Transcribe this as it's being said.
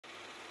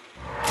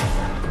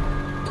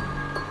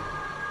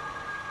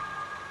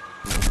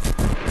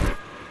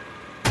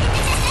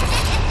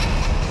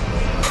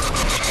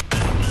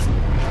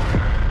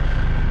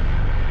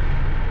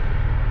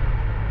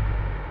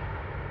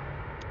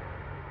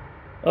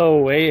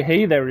Oh,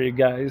 hey there, you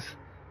guys.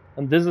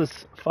 And this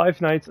is Five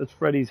Nights at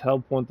Freddy's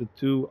Help Wanted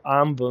 2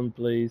 Ambon,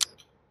 please.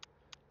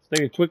 Let's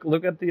take a quick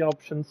look at the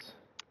options.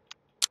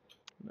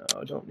 No,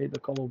 I don't need the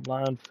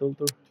colorblind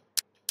filter.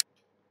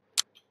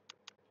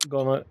 I'm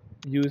gonna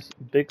use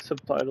big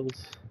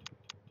subtitles.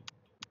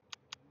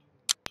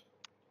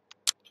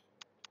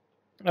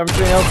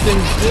 Everything else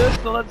seems good,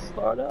 so let's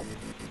start up.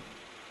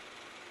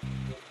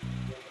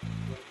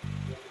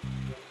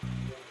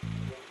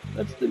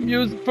 That's the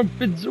music from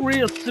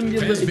Pizzeria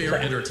Simulator. Fazzbear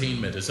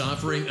Entertainment is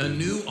offering a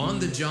new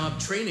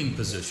on-the-job training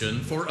position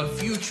for a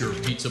future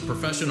pizza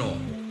professional.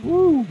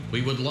 Woo.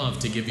 We would love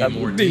to give you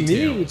more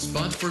details,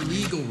 but for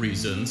legal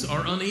reasons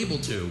are unable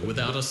to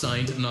without a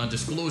signed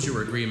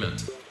non-disclosure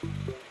agreement.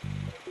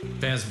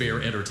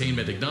 Fazzbear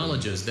Entertainment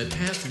acknowledges that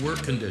past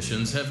work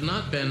conditions have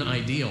not been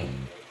ideal.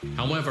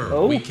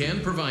 However, we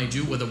can provide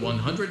you with a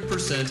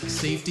 100%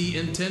 safety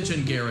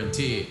intention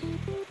guarantee.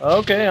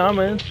 Okay, I'm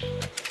in.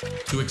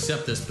 To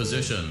accept this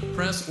position,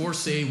 press or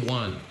say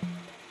 1.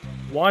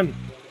 1.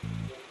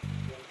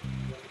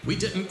 We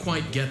didn't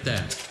quite get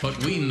that, but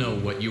we know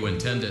what you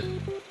intended.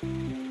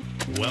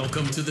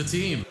 Welcome to the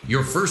team.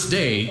 Your first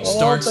day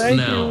starts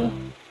now. You.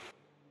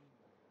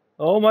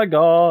 Oh my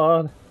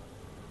god.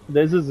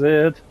 This is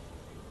it.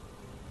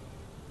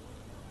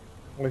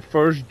 My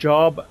first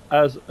job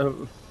as a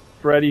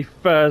Freddy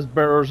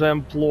Fazbear's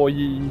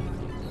employee.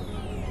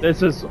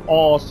 This is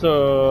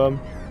awesome.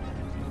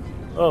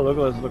 Oh, look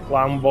at this, the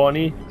clown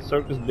bunny.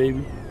 Circus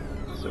baby.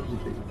 Circus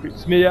baby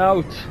creeps me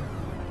out.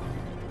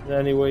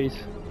 Anyways.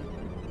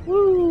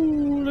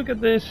 Woo, look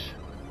at this.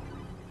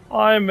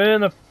 I'm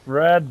in a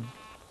Freddy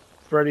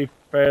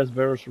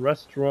Fazbear's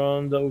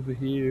restaurant over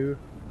here.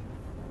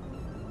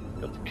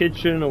 Got the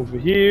kitchen over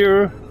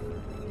here.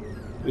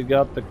 We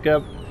got the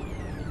cup.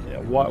 Yeah,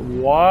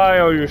 why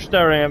are you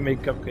staring at me,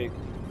 Cupcake?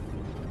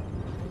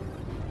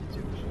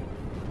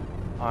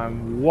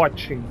 I'm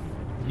watching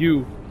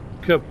you,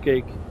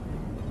 Cupcake.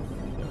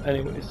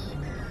 Anyways,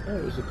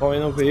 there's a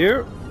coin over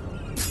here.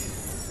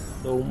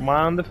 Don't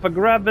mind if I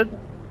grab it.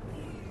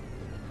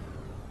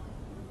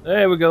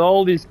 Hey, we got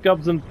all these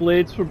cups and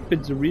plates for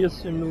Pizzeria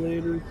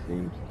Simulator, it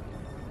seems.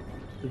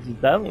 It's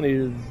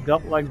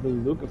got like the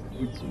look of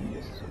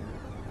Pizzeria.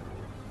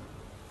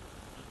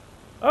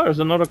 Oh, there's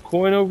another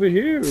coin over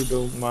here.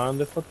 Don't mind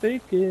if I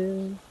take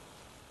it.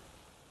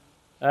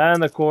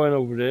 And a coin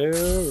over there.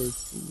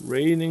 It's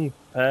raining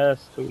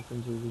pass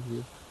tokens over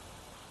here.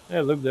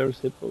 Yeah, look, there's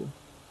Hippo.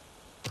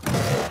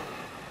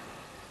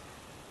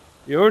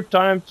 Your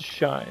time to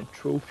shine.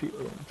 Trophy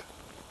earned.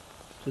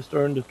 Just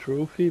earned a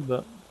trophy,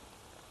 but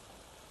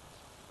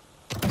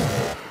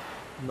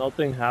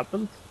nothing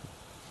happened.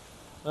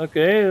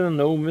 Okay,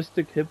 no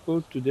Mystic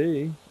Hippo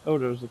today. Oh,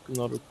 there's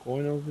another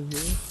coin over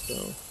here,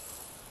 so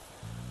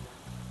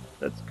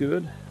that's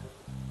good.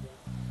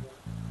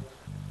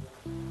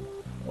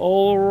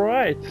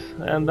 Alright,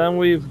 and then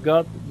we've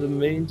got the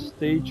main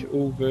stage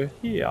over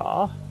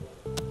here.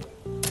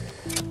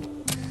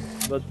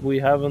 But we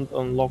haven't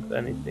unlocked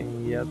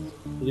anything yet.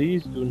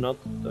 Please do not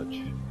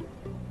touch.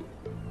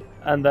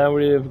 And then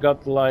we've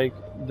got like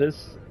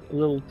this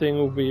little thing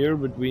over here,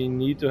 but we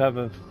need to have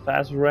a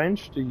fast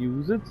wrench to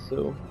use it,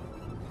 so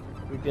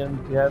we can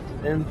get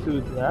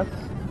into that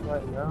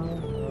right now.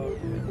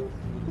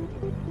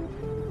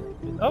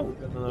 Oh, we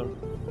got another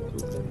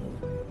token.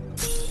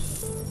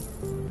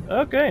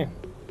 Okay.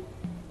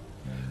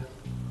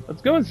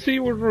 Let's go and see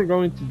what we're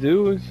going to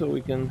do so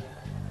we can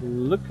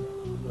look at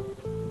the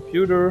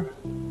computer.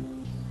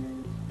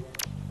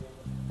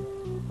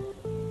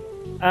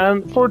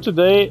 And for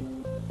today,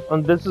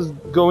 and this is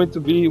going to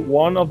be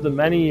one of the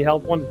many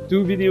Help Wanted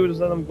 2 videos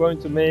that I'm going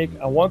to make.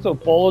 I want to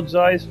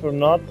apologize for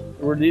not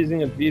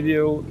releasing a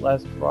video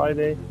last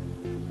Friday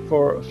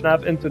for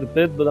FNAF Into the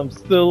Pit, but I'm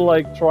still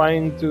like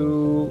trying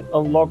to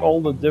unlock all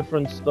the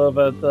different stuff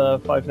at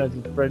Five Nights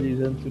at Freddy's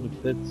Into the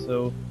Pit.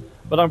 So,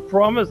 but I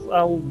promise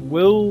I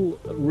will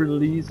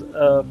release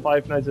a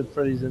Five Nights at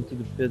Freddy's Into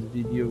the Pit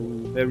video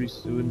very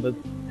soon. But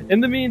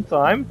in the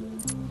meantime,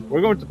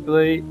 we're going to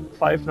play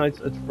Five Nights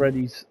at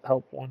Freddy's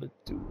Help Wanted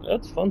 2.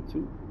 That's fun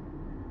too.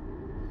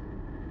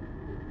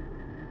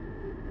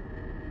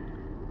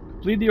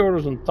 Complete the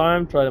orders on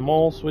time, try them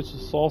all, switch the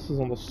sauces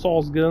on the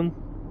sauce gun.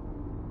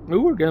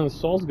 Ooh, we're getting a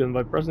sauce gun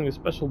by pressing a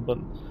special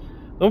button.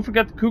 Don't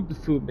forget to cook the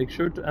food. Make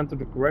sure to enter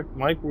the correct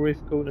microwave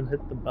code and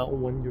hit the bell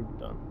when you're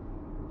done.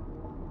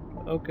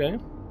 Okay.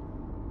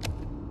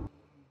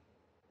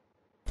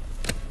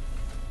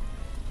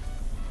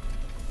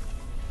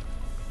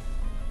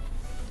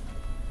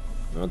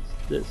 What's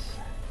this?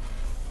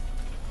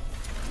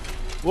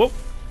 Whoop!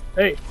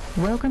 Hey!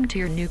 Welcome to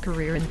your new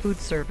career in food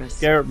service.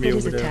 Scared me it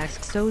is over a there.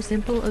 task so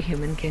simple a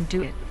human can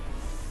do it.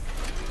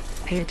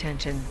 Pay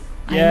attention.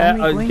 Yeah,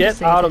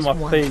 get out of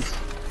my face.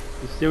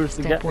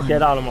 Seriously, Step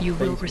get out of my face, You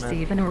will man.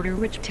 receive an order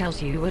which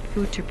tells you what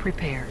food to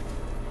prepare.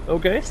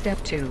 Okay.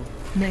 Step 2.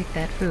 Make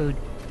that food.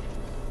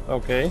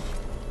 Okay.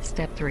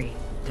 Step 3.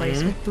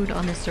 Place the food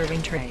on the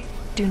serving tray.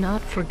 Do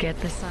not forget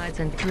the sides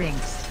and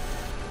drinks.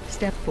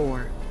 Step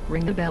 4.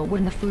 Ring the bell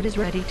when the food is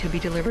ready to be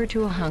delivered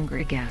to a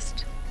hungry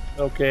guest.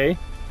 Okay. I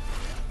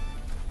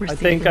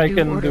Receiving think I new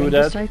can order do and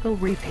the that. cycle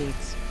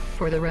repeats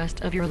for the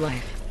rest of your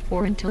life,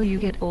 or until you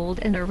get old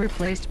and are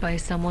replaced by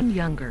someone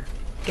younger.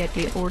 Get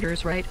the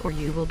orders right or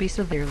you will be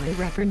severely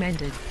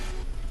reprimanded.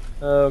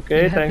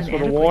 Okay, You have thanks been for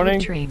the adequately warning.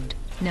 trained.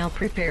 Now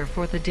prepare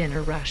for the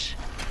dinner rush.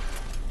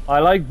 I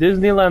like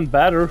Disneyland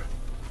better.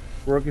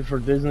 Working for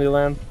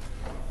Disneyland.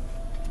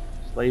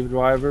 Slave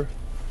driver.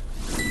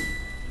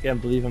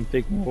 Can't believe I'm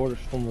taking orders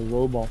from a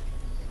robot.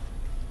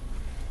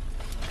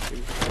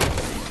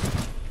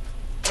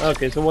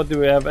 Okay, so what do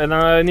we have? And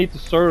I need to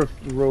serve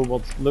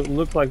robots.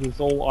 Look like it's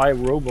all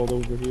iRobot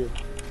over here.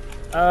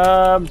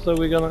 So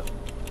we're gonna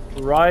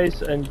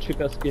rice and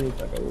chicken skinny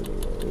taco.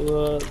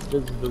 This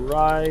is the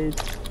rice.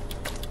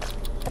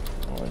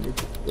 Oh, I need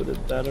to put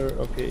it better.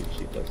 Okay,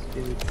 chicken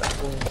skinny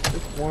taco.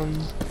 This one.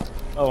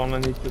 Oh, and I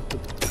need to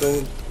put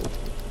those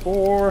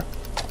 4.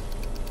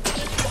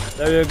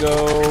 There you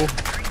go.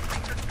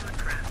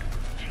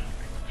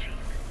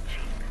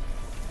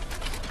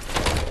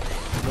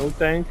 No,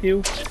 thank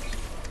you.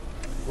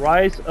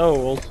 Rice.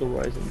 Oh, also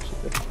rice and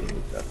chicken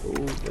skinny taco.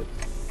 That's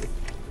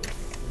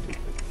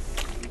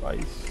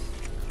rice.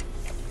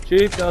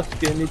 Chicken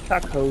skinny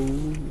taco.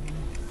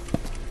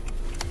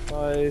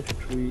 5,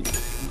 3.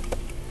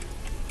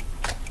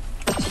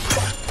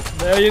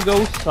 There you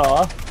go,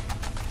 sir.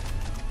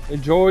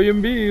 Enjoy your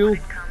meal.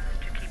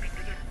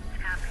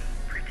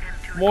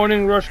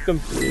 Morning rush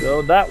complete.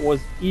 Oh, that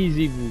was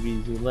easy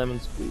breezy. Lemon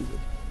squeezer.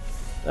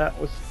 That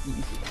was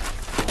easy.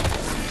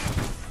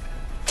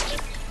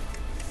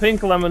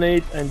 Pink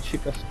lemonade and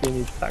chicken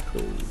skinny taco.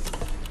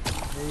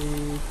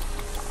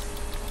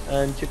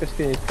 And chicken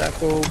skinny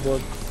taco,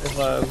 but if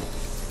I'm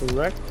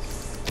correct,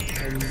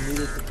 I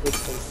needed to put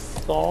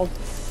some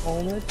sauce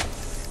on it.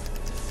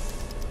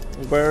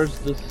 Where's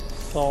the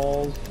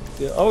sauce?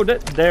 Oh,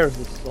 there's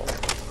the sauce.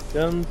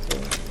 Then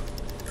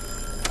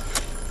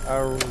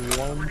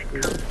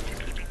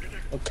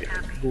okay,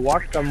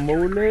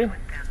 guacamole,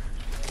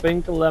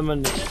 pink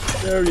lemonade.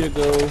 There you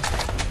go.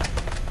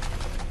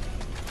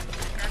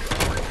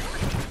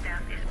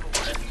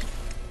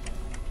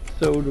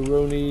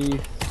 Soda-roni.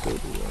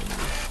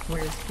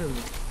 Where's food?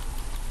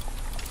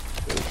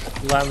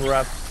 Lamb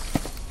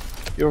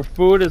wraps. Your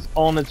food is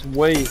on its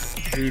way.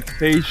 Be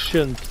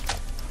patient,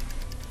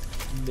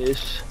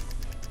 miss.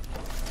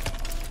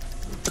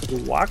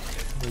 Guac.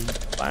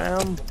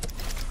 Bam.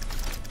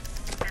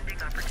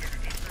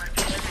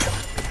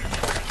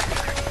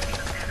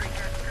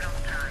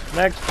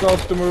 Next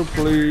customer,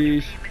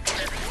 please.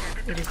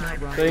 It is not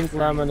rocket Pink science.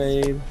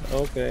 lemonade.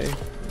 Okay.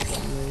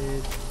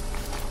 Lemonade.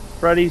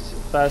 Freddy's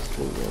fast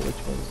food.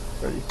 Which one's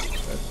Freddy's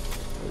fast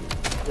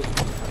food?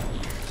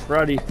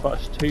 Freddy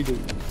fast food.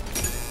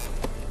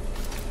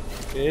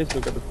 Okay, so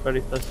we got the Freddy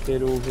fast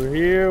food over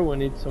here. We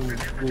need some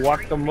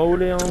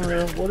guacamole on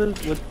there. What is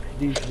with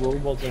these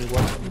robots and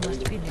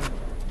guacamole?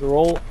 They're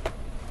all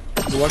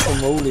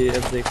guacamole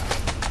as they.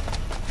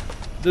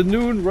 The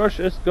noon rush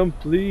is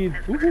complete.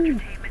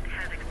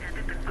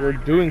 We're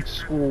doing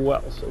so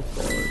well so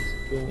far.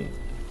 It's going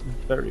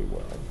very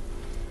well.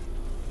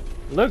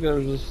 Look,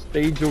 there's a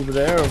stage over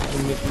there of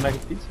the mega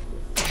pizza.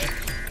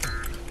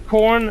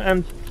 Corn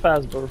and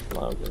Fazzbear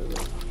flour.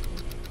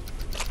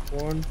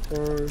 Corn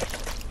first.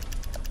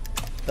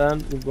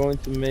 Then we're going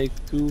to make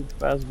 2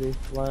 Fazzbear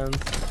flans.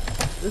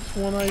 This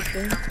one, I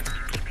think.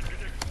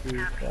 2,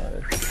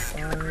 5,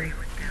 5.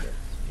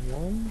 That's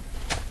 1.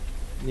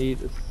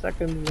 Need a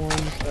second one.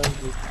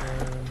 Fazzbear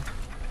flan.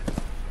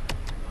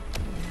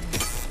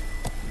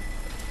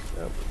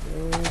 There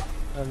we go.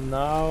 And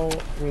now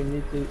we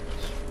need to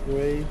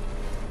spray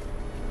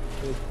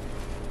with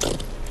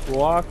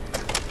guac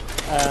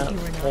and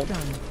You are not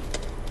done.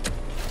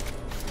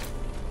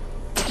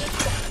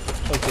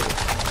 okay.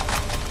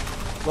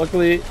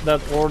 Luckily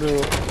that order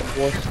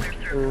was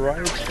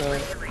right.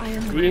 I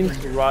am Beans,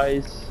 ready.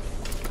 rice,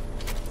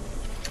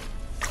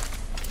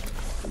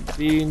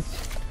 beans.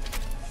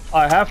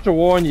 I have to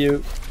warn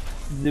you,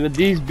 with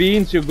these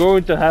beans you're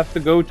going to have to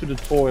go to the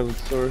toilet,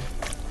 sir.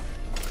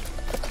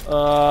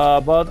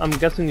 But I'm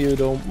guessing you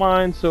don't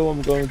mind, so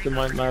I'm going to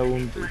mind my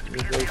own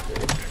business. Okay,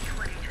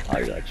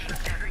 I got you.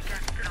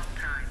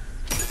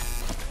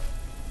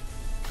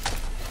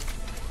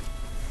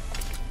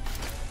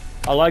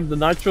 I like the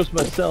nachos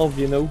myself,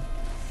 you know.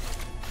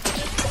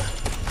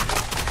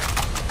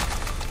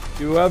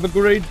 You have a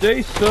great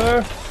day,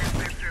 sir.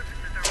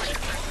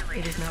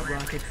 It is not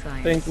rocket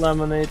science. Pink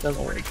lemonade and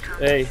orange.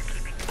 Hey,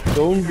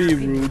 don't be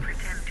rude.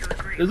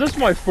 This is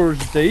my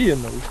first day, you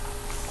know.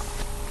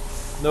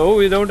 No,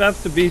 you don't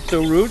have to be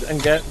so rude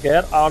and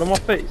get out of my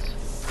face.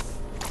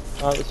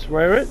 I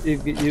swear it,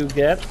 you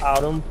get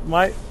out of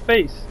my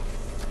face.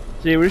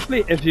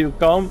 Seriously, if you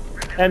come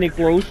any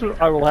closer,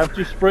 I will have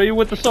to spray you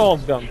with the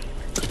sauce gun.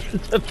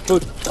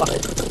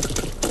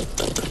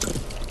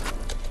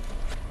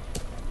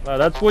 Now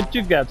that's what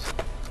you get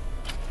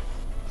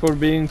for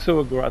being so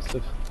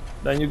aggressive.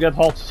 Then you get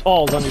hot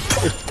sauce on your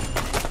face.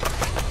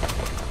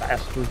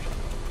 Bastard.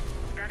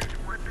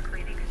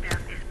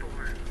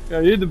 Yeah,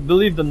 you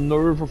believe the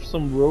nerve of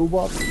some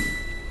robot?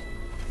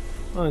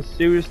 Oh,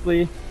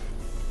 seriously?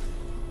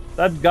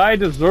 That guy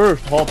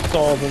deserves hot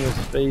sauce in his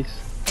face.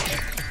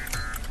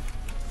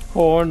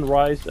 Corn,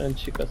 rice, and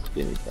chicken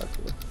skinny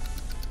taco.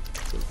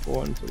 So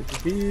corn's over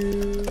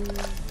here.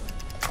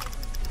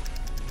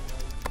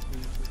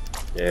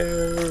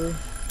 There.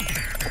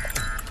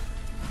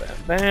 Bam,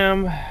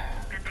 bam.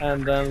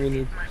 And then we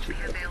need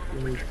chicken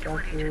skinny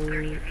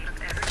taco.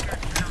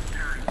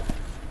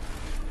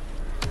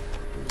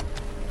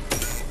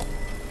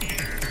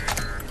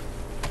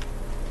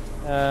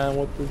 And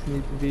what does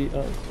need to be?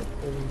 Oh,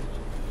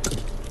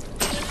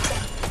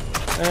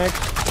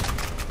 next.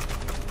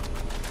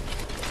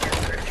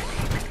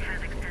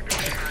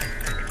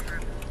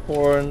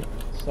 Corn,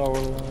 sour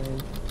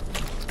lime.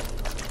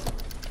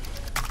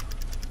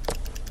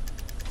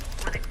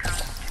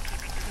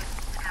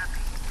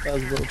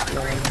 Fazzbear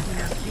flan.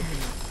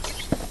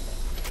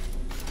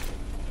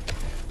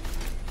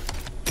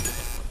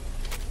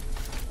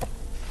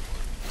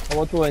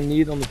 What do I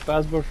need on the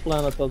Fazzbear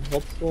flan? I thought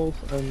hot sauce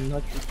and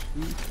nacho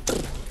cheese.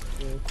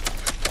 Okay.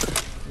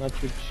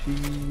 Nacho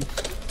cheese.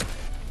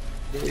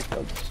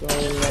 Bacon,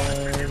 sour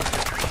lime.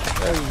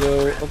 There we go.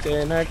 Okay,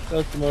 next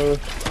customer.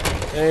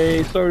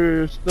 Hey,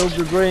 sorry, spilled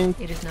your drink.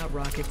 It is not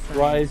rocket science.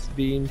 Rice,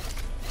 beans.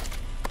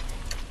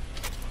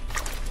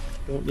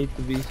 Don't need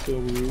to be so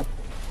rude.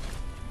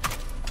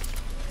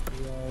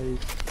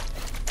 Rice.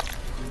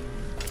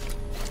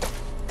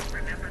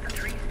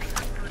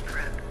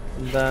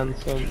 And then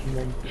some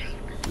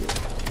Montesquieu.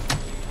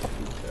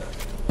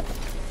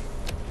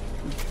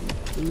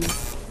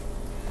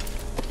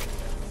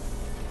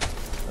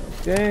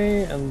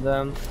 Okay, and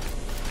then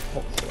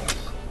hot sauce.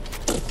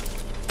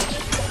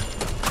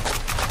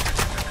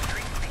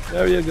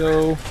 There you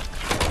go.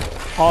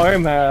 Hi,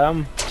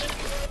 ma'am.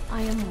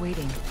 I am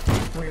waiting.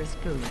 Where's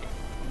food?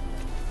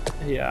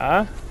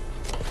 Yeah.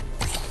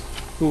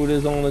 Food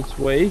is on its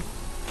way.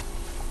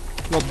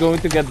 Not going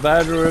to get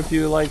better if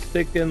you like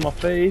stick in my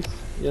face,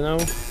 you know.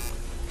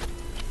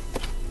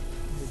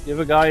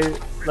 Give a guy,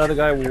 let a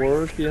guy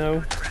work, you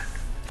know.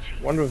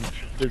 Wonder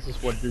if this is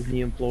what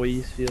Disney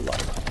employees feel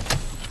like.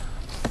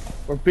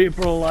 Where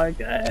people are like,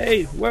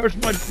 hey, where's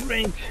my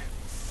drink?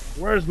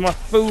 Where's my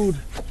food?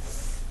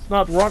 It's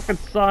not rocket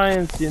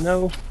science, you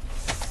know.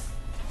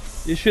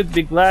 You should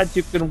be glad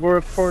you can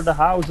work for the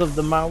House of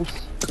the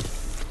Mouse.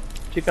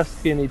 Chicken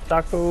skinny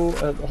taco,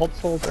 hot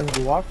sauce and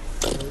guac.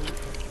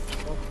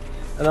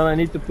 And then I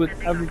need to put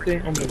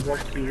everything on the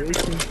Rocky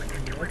Racing.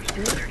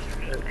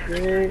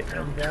 Okay,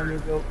 and then we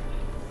go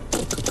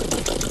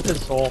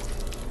this off.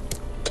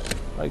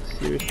 Like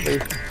seriously.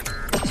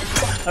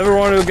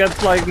 Everyone who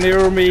gets like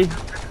near me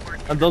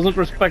and doesn't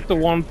respect the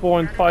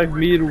 1.5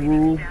 meter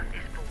rule,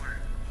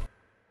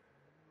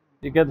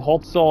 you get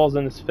hot sauce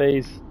in his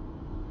face.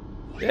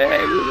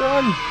 Yay, we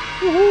won!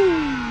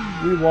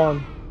 Woohoo! We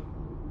won.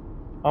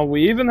 And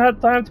we even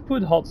had time to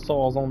put hot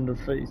sauce on their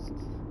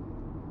faces.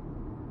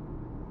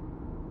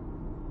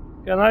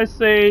 Can I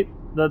say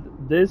that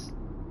this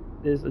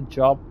is a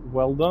job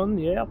well done?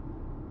 Yeah.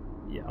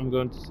 Yeah, I'm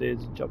going to say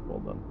it's a job well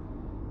done.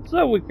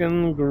 So we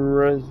can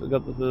we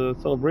got the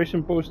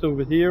celebration post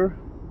over here.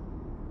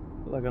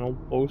 Like an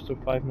old poster,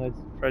 Five Nights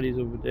at Freddy's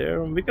over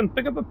there. And we can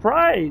pick up a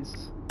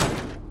prize!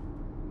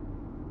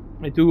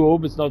 I do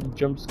hope it's not a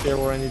jump scare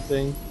or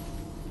anything.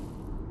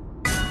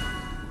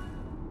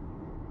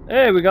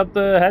 Hey, we got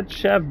the head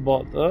chef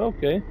bot. Oh,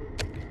 okay.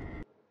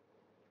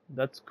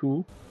 That's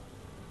cool.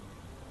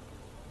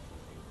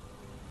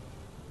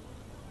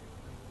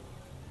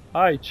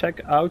 Hi,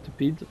 check out the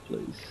pizza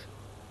place.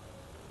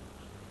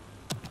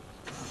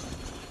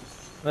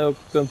 Now we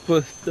can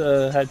put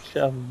the head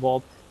chef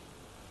bot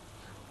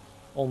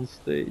on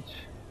stage.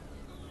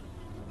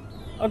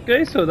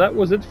 Okay, so that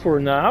was it for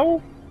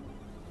now.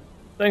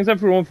 Thanks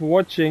everyone for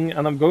watching,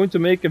 and I'm going to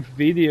make a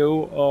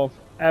video of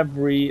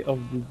every of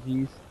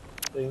these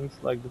things,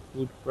 like the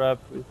food prep.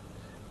 We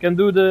can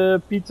do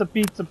the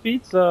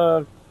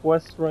pizza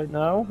quest right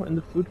now in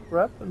the food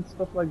prep and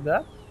stuff like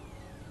that.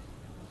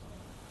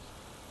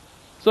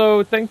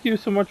 So thank you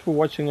so much for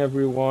watching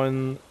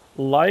everyone.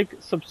 Like,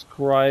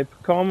 subscribe,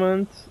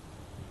 comment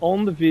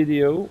on the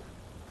video,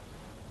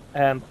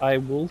 and I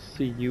will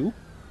see you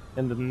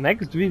in the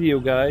next video,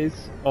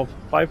 guys, of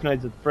Five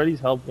Nights at Freddy's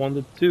Help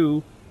Wanted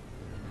 2.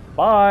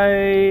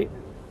 Bye!